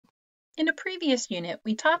In a previous unit,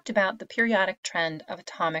 we talked about the periodic trend of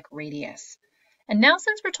atomic radius. And now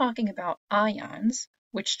since we're talking about ions,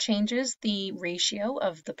 which changes the ratio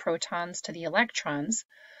of the protons to the electrons,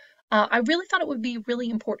 I really thought it would be really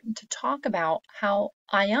important to talk about how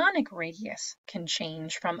ionic radius can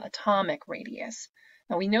change from atomic radius.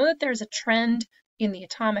 Now we know that there's a trend in the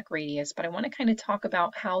atomic radius, but I want to kind of talk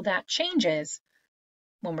about how that changes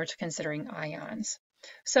when we're considering ions.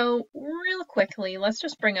 So real quickly, let's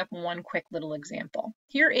just bring up one quick little example.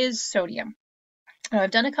 Here is sodium. Now,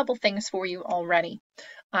 I've done a couple things for you already.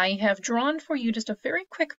 I have drawn for you just a very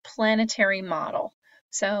quick planetary model.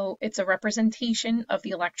 So it's a representation of the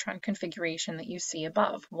electron configuration that you see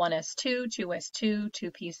above, 1s2, 2s2,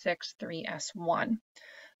 2p6, 3s1.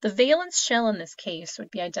 The valence shell in this case would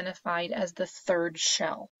be identified as the third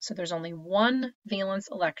shell. So there's only one valence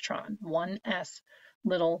electron, one s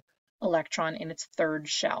little electron in its third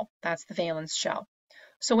shell. That's the valence shell.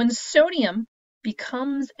 So when sodium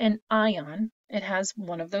becomes an ion, it has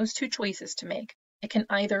one of those two choices to make. It can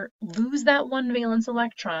either lose that one valence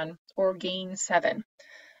electron or gain 7.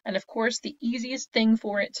 And of course, the easiest thing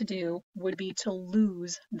for it to do would be to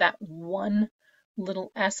lose that one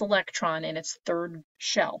little s electron in its third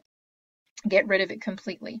shell. Get rid of it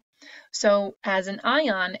completely. So as an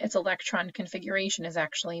ion, its electron configuration is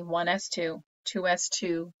actually 1s2,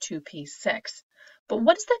 2s2, 2p6. But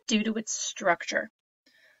what does that do to its structure?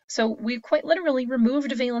 So we've quite literally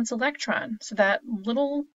removed a valence electron. So that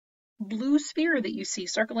little blue sphere that you see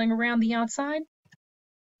circling around the outside,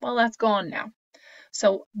 well, that's gone now.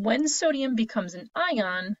 So when sodium becomes an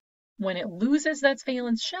ion, when it loses that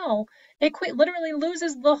valence shell, it quite literally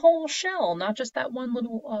loses the whole shell, not just that one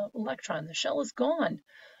little electron. The shell is gone.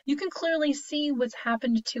 You can clearly see what's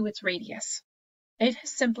happened to its radius. It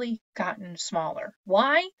has simply gotten smaller.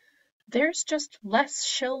 Why? There's just less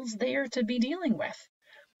shells there to be dealing with.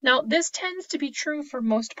 Now, this tends to be true for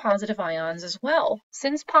most positive ions as well.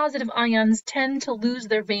 Since positive ions tend to lose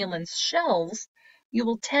their valence shells, you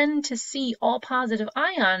will tend to see all positive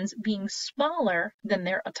ions being smaller than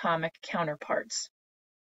their atomic counterparts.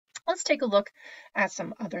 Let's take a look at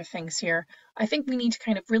some other things here. I think we need to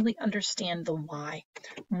kind of really understand the why.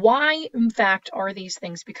 Why, in fact, are these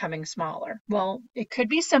things becoming smaller? Well, it could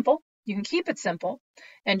be simple. You can keep it simple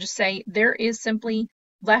and just say there is simply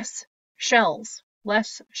less shells.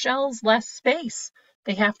 Less shells, less space.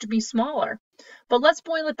 They have to be smaller. But let's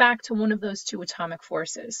boil it back to one of those two atomic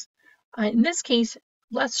forces. In this case,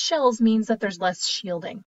 less shells means that there's less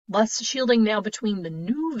shielding. Less shielding now between the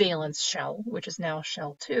new valence shell, which is now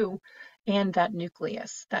shell 2, and that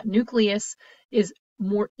nucleus. That nucleus is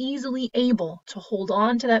more easily able to hold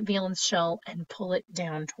on to that valence shell and pull it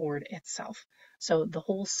down toward itself. So the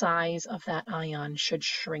whole size of that ion should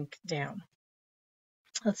shrink down.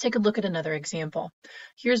 Let's take a look at another example.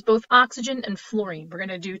 Here's both oxygen and fluorine. We're going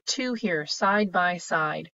to do two here, side by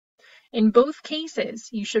side. In both cases,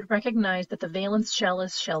 you should recognize that the valence shell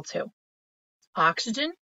is shell 2.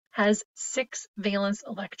 Oxygen has 6 valence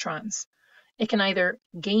electrons. It can either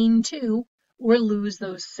gain 2 or lose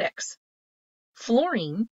those 6.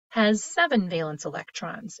 Fluorine has 7 valence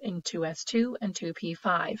electrons in 2s2 and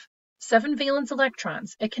 2p5. 7 valence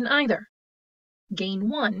electrons. It can either gain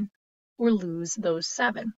 1 or lose those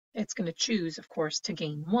 7. It's going to choose, of course, to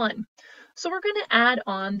gain 1. So we're going to add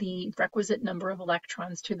on the requisite number of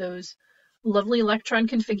electrons to those lovely electron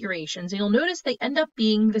configurations, and you'll notice they end up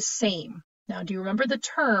being the same. Now, do you remember the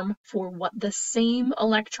term for what the same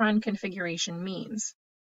electron configuration means?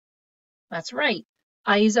 That's right,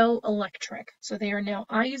 isoelectric. So they are now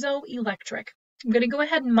isoelectric. I'm going to go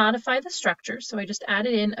ahead and modify the structure. So I just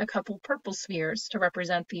added in a couple purple spheres to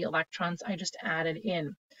represent the electrons I just added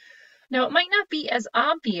in. Now, it might not be as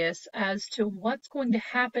obvious as to what's going to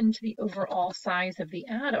happen to the overall size of the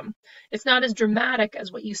atom. It's not as dramatic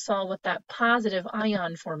as what you saw with that positive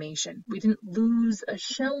ion formation. We didn't lose a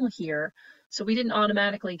shell here, so we didn't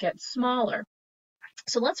automatically get smaller.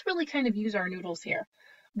 So let's really kind of use our noodles here.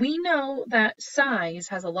 We know that size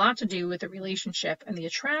has a lot to do with the relationship and the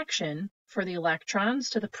attraction for the electrons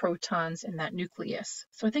to the protons in that nucleus.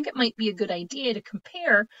 So I think it might be a good idea to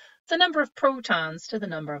compare the number of protons to the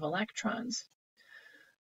number of electrons.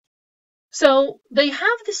 So they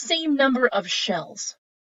have the same number of shells.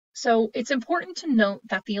 So it's important to note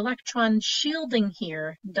that the electron shielding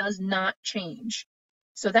here does not change.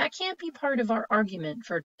 So that can't be part of our argument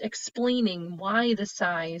for explaining why the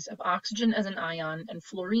size of oxygen as an ion and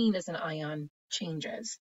fluorine as an ion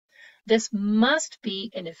changes. This must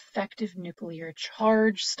be an effective nuclear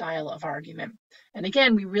charge style of argument. And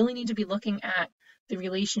again, we really need to be looking at the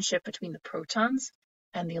relationship between the protons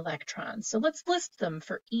and the electrons. So let's list them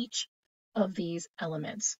for each of these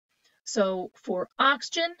elements. So for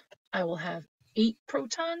oxygen, I will have 8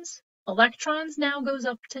 protons. Electrons now goes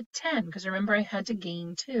up to 10, because remember I had to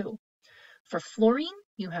gain 2. For fluorine,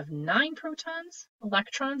 you have 9 protons.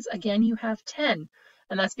 Electrons, again, you have 10.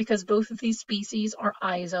 And that's because both of these species are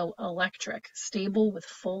isoelectric, stable with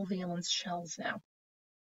full valence shells now.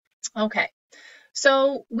 Okay,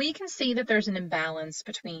 so we can see that there's an imbalance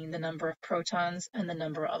between the number of protons and the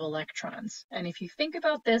number of electrons. And if you think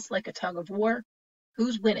about this like a tug of war,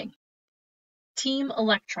 who's winning? Team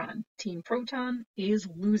electron. Team proton is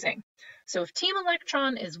losing. So if team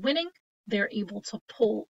electron is winning, they're able to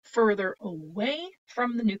pull further away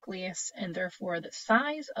from the nucleus, and therefore the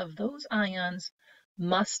size of those ions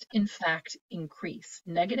must in fact increase.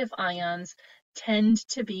 Negative ions tend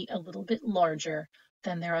to be a little bit larger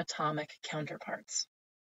than their atomic counterparts.